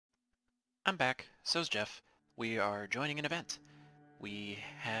I'm back. So's Geoff. We are joining an event. We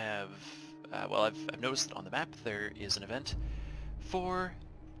have, well, I've noticed that on the map there is an event for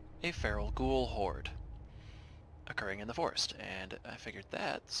a feral ghoul horde occurring in the forest, and I figured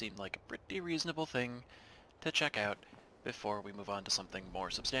that seemed like a pretty reasonable thing to check out before we move on to something more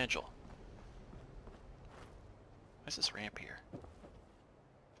substantial. Why's this ramp here?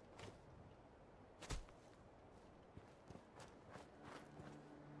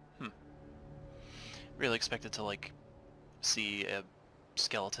 Really expected to, like, see a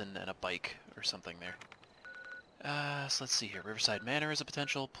skeleton and a bike or something there. So let's see here. Riverside Manor is a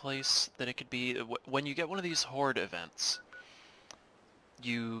potential place that it could be. When you get one of these horde events,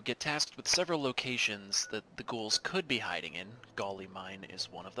 you get tasked with several locations that the ghouls could be hiding in. Golly Mine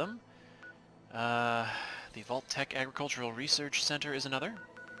is one of them. The Vault Tech Agricultural Research Center is another.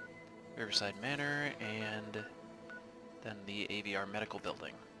 Riverside Manor, and then the AVR Medical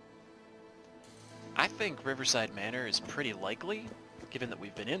Building. I think Riverside Manor is pretty likely, given that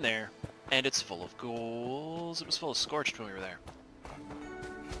we've been in there, and it's full of ghouls. It was full of Scorched when we were there.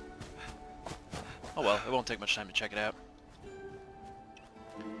 Oh well, it won't take much time to check it out.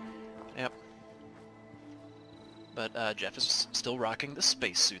 Yep. But Geoff is still rocking the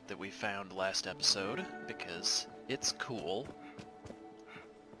spacesuit that we found last episode, because it's cool.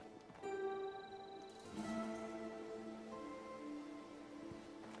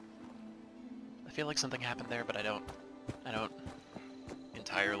 I feel like something happened there, but I don't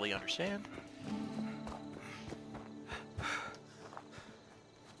entirely understand.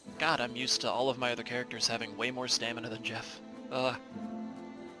 God, I'm used to all of my other characters having way more stamina than Geoff. Hello?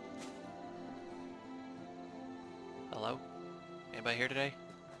 Anybody here today?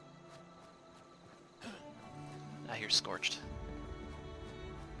 I hear Scorched.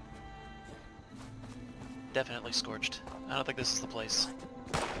 Definitely Scorched. I don't think this is the place.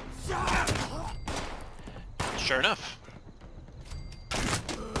 Sure enough.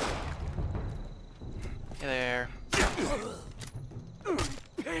 Hey there.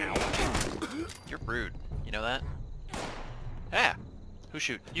 Ow. You're rude. You know that? Ah! Who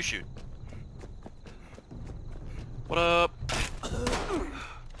shoot? You shoot. What up?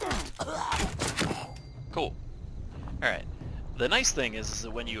 Cool. Alright. The nice thing is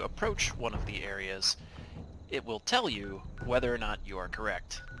that when you approach one of the areas, it will tell you whether or not you are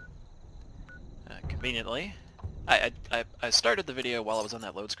correct. Conveniently, I started the video while I was on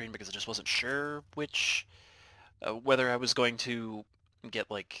that load screen because I just wasn't sure which, whether I was going to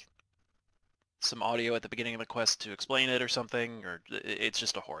get like some audio at the beginning of the quest to explain it or something, or it's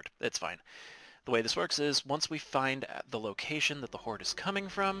just a horde. It's fine. The way this works is once we find the location that the horde is coming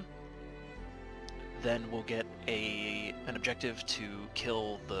from, then we'll get an objective to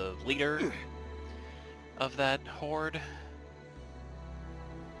kill the leader of that horde.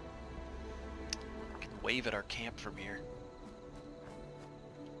 Wave at our camp from here.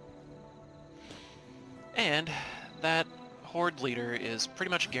 And that horde leader is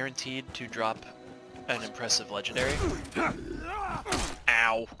pretty much guaranteed to drop an impressive legendary.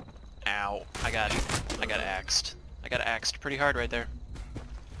 Ow. Ow. I got axed. I got axed pretty hard right there.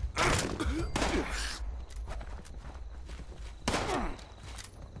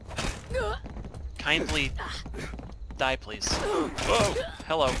 Kindly die, please. Whoa!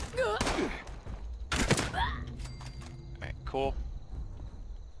 Hello. Alright, cool.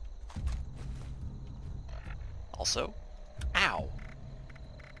 Also, ow!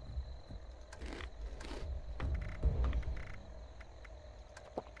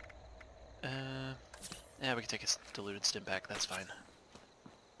 Yeah, we can take a diluted stim pack, that's fine.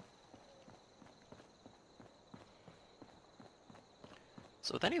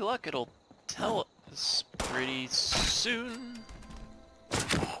 So with any luck, it'll tell us pretty soon.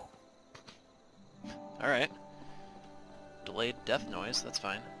 Alright. Delayed death noise, that's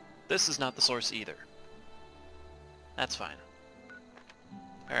fine. This is not the source either. That's fine.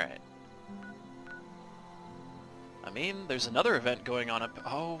 Alright. I mean, there's another event going on up...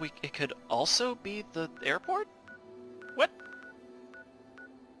 Oh, it could also be the airport? What?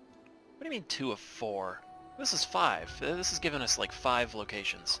 What do you mean 2 of 4? This is 5. This has given us like 5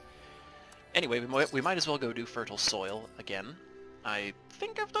 locations. Anyway, we might as well go do Fertile Soil again. I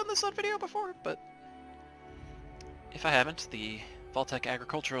think I've done this on video before, but... if I haven't, the Vault Tech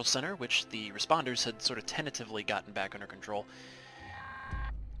Agricultural Center, which the responders had sort of tentatively gotten back under control.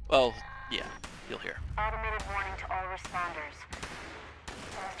 Well, yeah, you'll hear. Automated warning to all responders.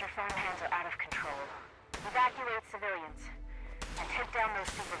 Mr. Farmhands are out of control. Evacuate civilians and take down those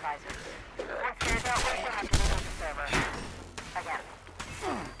supervisors. Once they're dealt with, you'll have to remove the server. Again.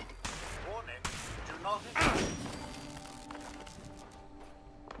 Warning, do not engage.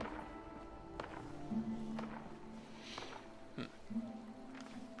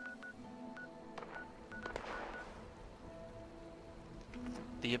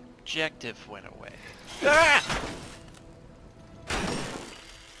 objective went away. Ah!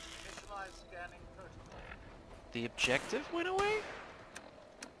 The objective went away?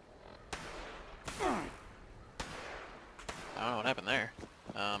 I don't know what happened there.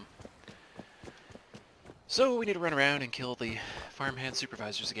 So we need to run around and kill the farmhand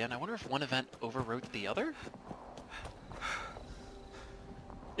supervisors again. I wonder if one event overwrote the other?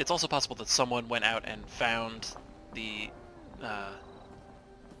 It's also possible that someone went out and found the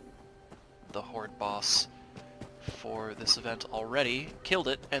horde boss for this event already, killed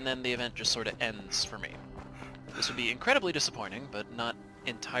it, and then the event just sort of ends for me. This would be incredibly disappointing, but not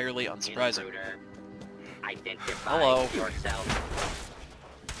entirely unsurprising. Intruder. Identify Hello. yourself.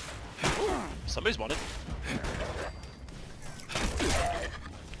 Somebody's wanted.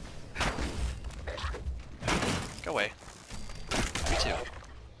 Go away. Me too.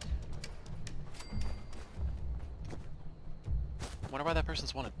 Wonder why that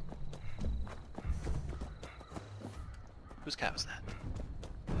person's wanted. Whose cow is that?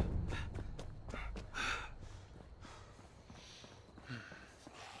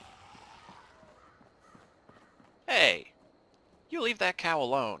 Hey! You leave that cow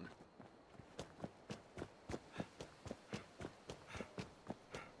alone.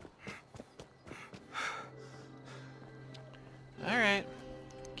 Alright.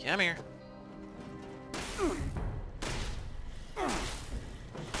 Come here.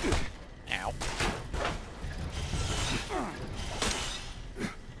 Ow.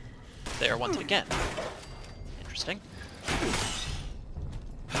 They are wanted again. Interesting.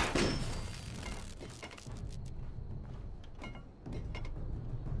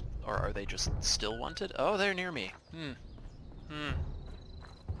 Or are they just still wanted? Oh, they're near me.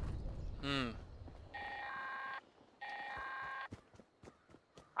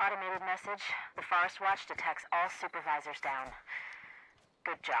 Automated message. The Forest Watch detects all supervisors down.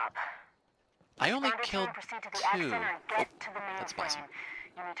 Good job. I only Responders killed will proceed to the Ag 2. Center and get to the That's mainframe. possible.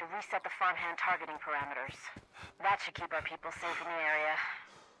 You need to reset the farmhand targeting parameters. That should keep our people safe in the area.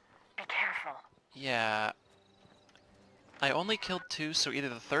 Be careful. Yeah. I only killed 2, so either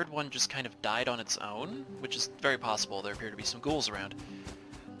the third one just kind of died on its own, which is very possible, there appear to be some ghouls around,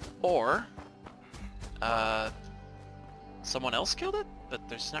 or, someone else killed it, but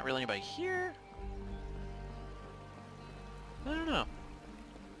there's not really anybody here? I don't know.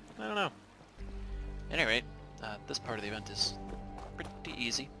 I don't know. At any rate, this part of the event is pretty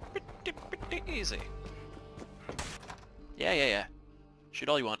easy. Pretty easy. Yeah. Shoot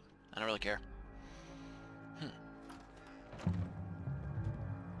all you want. I don't really care.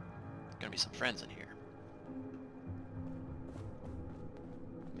 Gonna be some friends in here.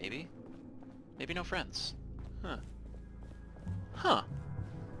 Maybe? Maybe no friends. Huh.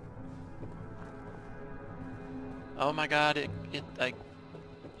 Oh my god, I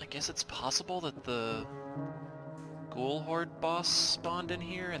guess it's possible that the ghoul horde boss spawned in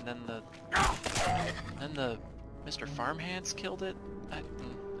here and then the Mr. Farmhands killed it?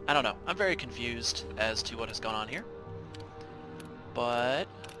 I don't know. I'm very confused as to what has gone on here. But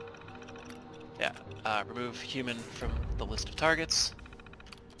yeah, remove human from the list of targets.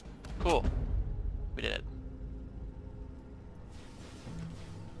 Cool. We did it.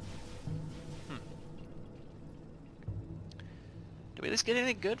 Do we at least get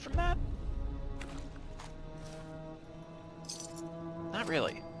anything good from that? Not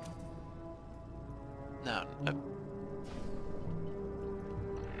really. No.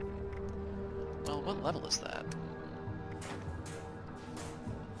 Well, what level is that?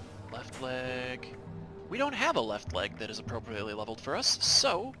 Left leg. We don't have a left leg that is appropriately leveled for us,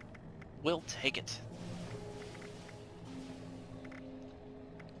 so we'll take it.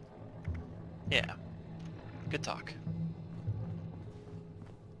 Yeah. Good talk.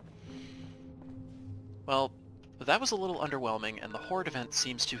 Well, that was a little underwhelming, and the horde event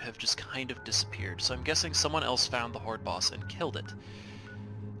seems to have just kind of disappeared, so I'm guessing someone else found the horde boss and killed it.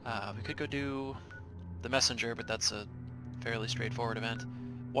 We could go do the messenger, but that's a fairly straightforward event.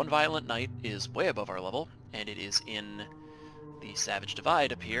 One Violent Night is way above our level, and it is in the Savage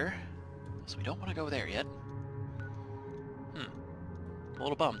Divide up here, so we don't want to go there yet. I'm a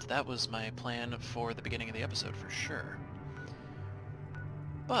little bummed. That was my plan for the beginning of the episode for sure.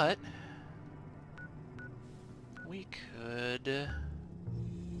 But we could...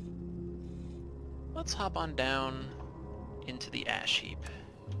 let's hop on down into the Ash Heap.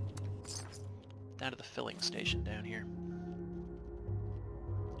 Down to the filling station down here.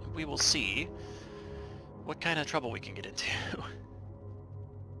 We will see what kind of trouble we can get into.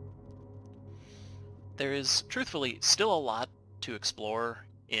 There is, truthfully, still a lot to explore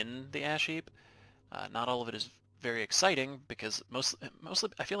in the Ash Heap. Not all of it is very exciting because mostly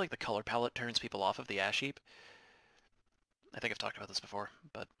I feel like the color palette turns people off of the Ash Heap. I think I've talked about this before,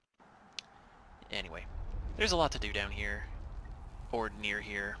 but anyway. There's a lot to do down here, or near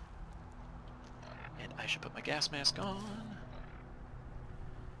here. And I should put my gas mask on.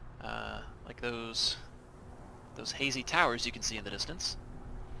 Like those hazy towers you can see in the distance.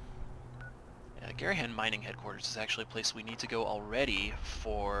 Garahan Mining Headquarters is actually a place we need to go already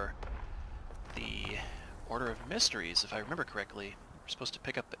for the Order of Mysteries, if I remember correctly. We're supposed to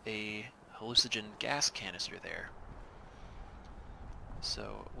pick up a hallucinogen gas canister there.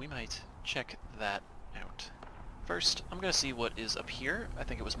 So we might check that out. First, I'm going to see what is up here. I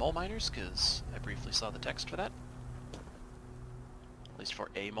think it was mole miners, because I briefly saw the text for that. At least for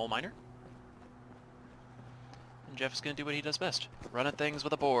a mole miner. And Geoff is going to do what he does best. Run at things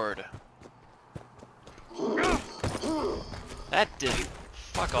with a board. That did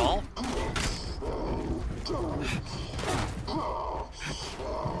fuck all.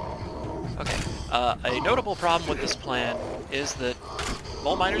 Okay, a notable problem with this plan is that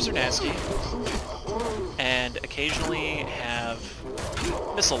mole miners are nasty, and occasionally have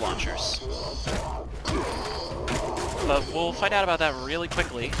missile launchers. But we'll find out about that really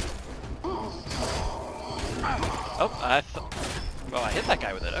quickly. Oh, I hit that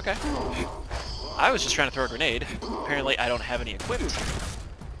guy with it, okay. I was just trying to throw a grenade. Apparently I don't have any equipped.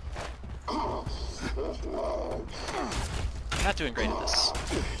 I'm not doing great at this.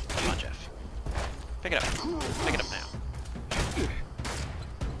 Come on, Geoff. Pick it up. Pick it up now.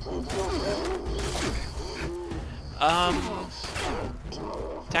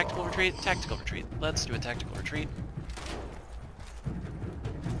 Tactical retreat? Tactical retreat. Let's do a tactical retreat.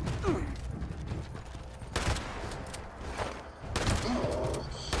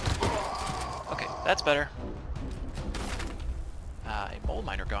 Okay, that's better. A mole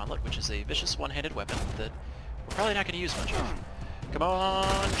miner gauntlet, which is a vicious one-handed weapon that we're probably not going to use much of. Come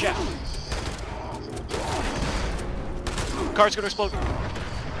on, Geoff! Car's going to explode!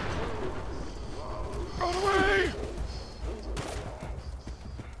 Run away!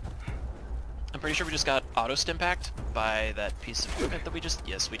 I'm pretty sure we just got auto-stimpacked by that piece of equipment that we just...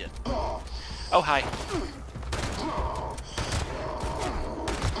 Yes, we did. Oh, hi.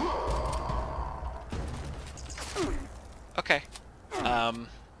 Okay.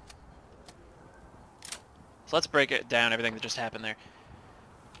 So let's break it down, everything that just happened there.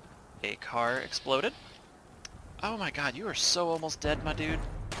 A car exploded. Oh my god, you are so almost dead, my dude.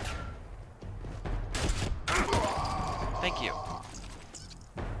 Thank you.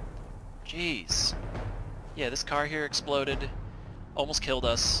 Jeez. Yeah, this car here exploded. Almost killed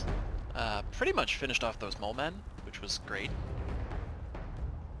us. Pretty much finished off those mole men, which was great.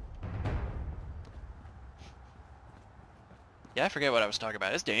 Yeah, I forget what I was talking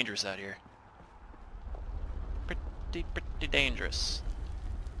about. It's dangerous out here. Pretty dangerous.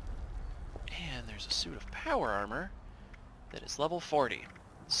 And there's a suit of power armor that is level 40.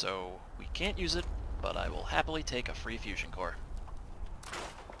 So we can't use it, but I will happily take a free fusion core.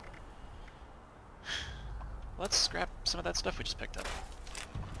 Let's scrap some of that stuff we just picked up.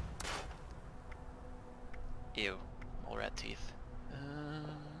 Ew. Mole rat teeth.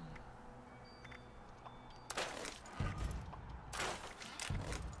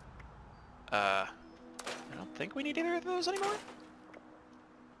 I don't think we need either of those anymore.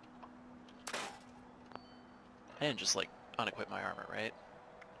 I didn't just, like, unequip my armor, right?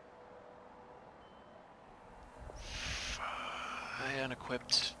 I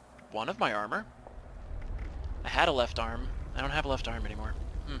unequipped one of my armor. I had a left arm. I don't have a left arm anymore.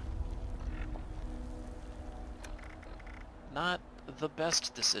 Not the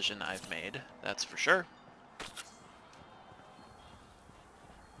best decision I've made, that's for sure.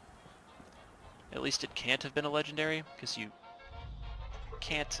 At least it can't have been a legendary, because you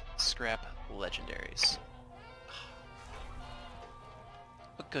can't scrap legendaries.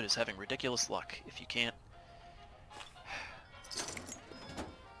 What good is having ridiculous luck if you can't?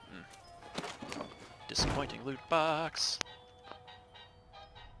 Disappointing loot box.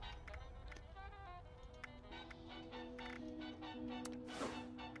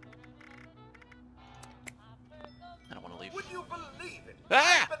 I don't want to leave. Would you believe it?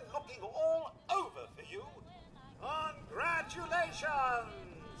 Ah! I've been looking all over for you. Congratulations!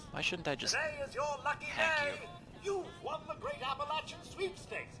 Why shouldn't I just Today is your lucky hack day. You've won the Great Appalachian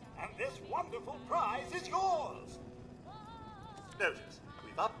Sweepstakes, and this wonderful prize is yours. Notice,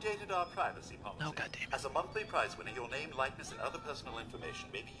 we've updated our privacy policy. Oh, goddammit. As a monthly prize winner, your name, likeness, and other personal information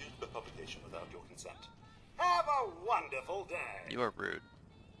may be used for publication without your consent. Have a wonderful day. You are rude.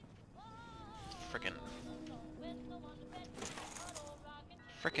 Frickin'.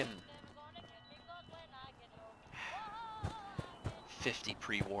 50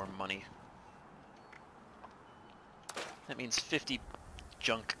 pre-war money. That means 50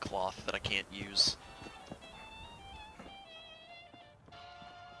 junk cloth that I can't use.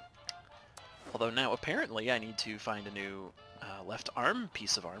 Although now apparently I need to find a new left arm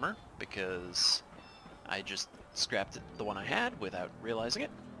piece of armor because I just scrapped the one I had without realizing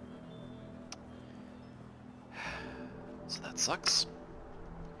it. So that sucks.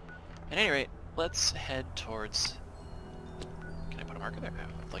 At any rate, let's head towards... Can I put a marker there?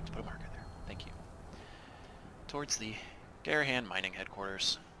 I'd like to put a marker there. Thank you. Towards the Garahan mining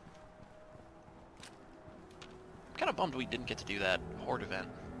headquarters. I'm kind of bummed we didn't get to do that horde event.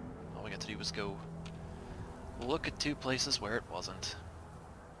 All we got to do was go look at 2 places where it wasn't.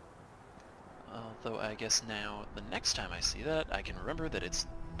 Although I guess now, the next time I see that, I can remember that it's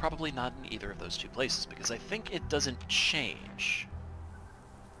probably not in either of those 2 places, because I think it doesn't change.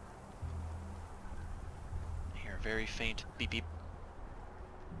 I hear a very faint beep beep.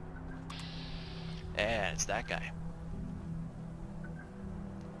 And it's that guy.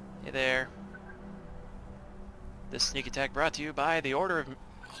 Hey there. This sneak attack brought to you by the Order of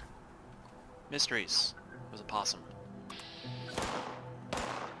Mysteries. It was a possum.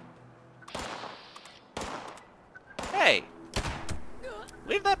 Hey!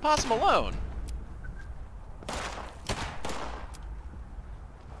 Leave that possum alone!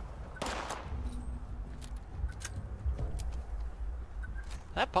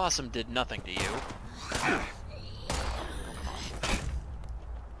 That possum did nothing to you.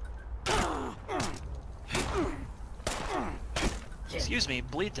 Excuse me,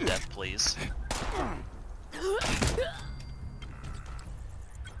 bleed to death, please.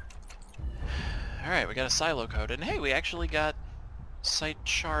 Alright, we got a silo code, and hey, we actually got Site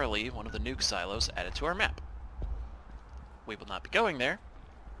Charlie, one of the nuke silos, added to our map. We will not be going there.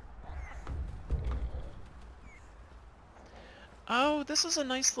 Oh, this is a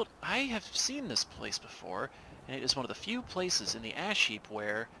nice little... I have seen this place before, and it is one of the few places in the Ash Heap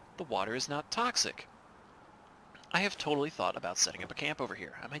where the water is not toxic. I have totally thought about setting up a camp over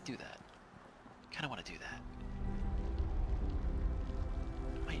here. I might do that. Kind of want to do that.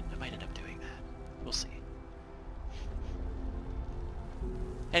 I might end up doing that. We'll see.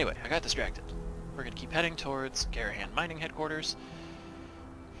 Anyway, I got distracted. We're going to keep heading towards Garahan mining headquarters.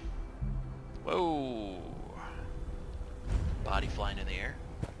 Whoa! Body flying in the air.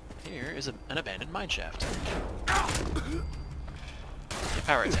 Here is an abandoned mine shaft. Get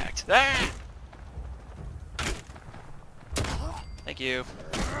power attacked. Ah! Thank you.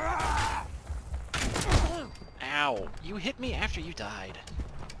 Ow! You hit me after you died.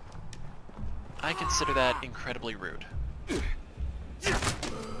 I consider that incredibly rude.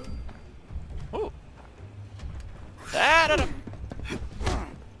 Ooh. Da-da-da.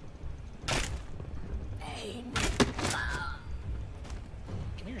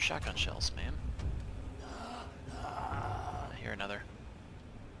 Give me your shotgun shells, man. I hear another.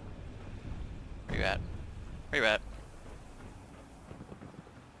 Where you at? Where you at?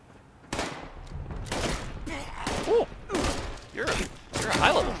 Ooh. You're a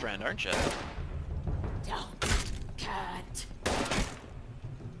high-level friend, aren't you?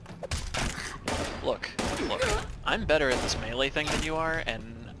 Look. I'm better at this melee thing than you are,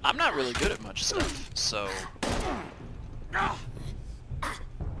 and I'm not really good at much stuff, so...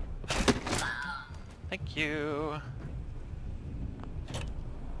 Thank you.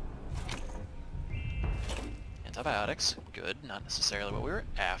 Antibiotics. Good. Not necessarily what we were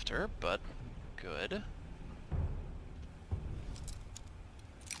after, but good.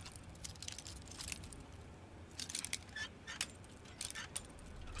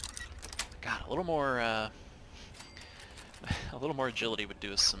 God, a little more agility would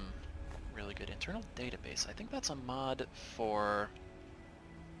do us some really good. Internal database. I think that's a mod for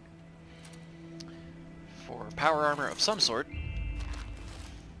power armor of some sort.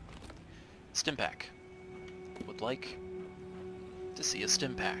 Stim pack. Would like to see a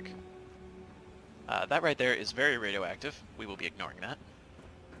stim pack. That right there is very radioactive. We will be ignoring that.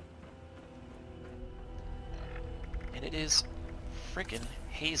 And it is frickin'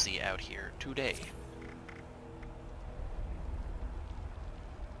 hazy out here today.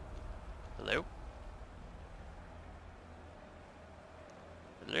 Hello?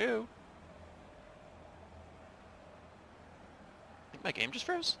 Hello? I think my game just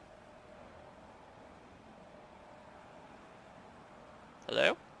froze.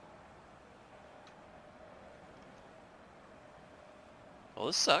 Hello? Well,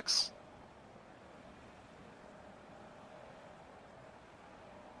 this sucks.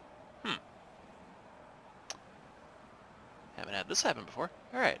 Haven't had this happen before.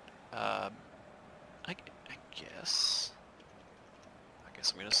 Alright. I guess...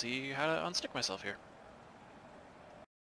 guess I'm gonna see how to unstick myself here.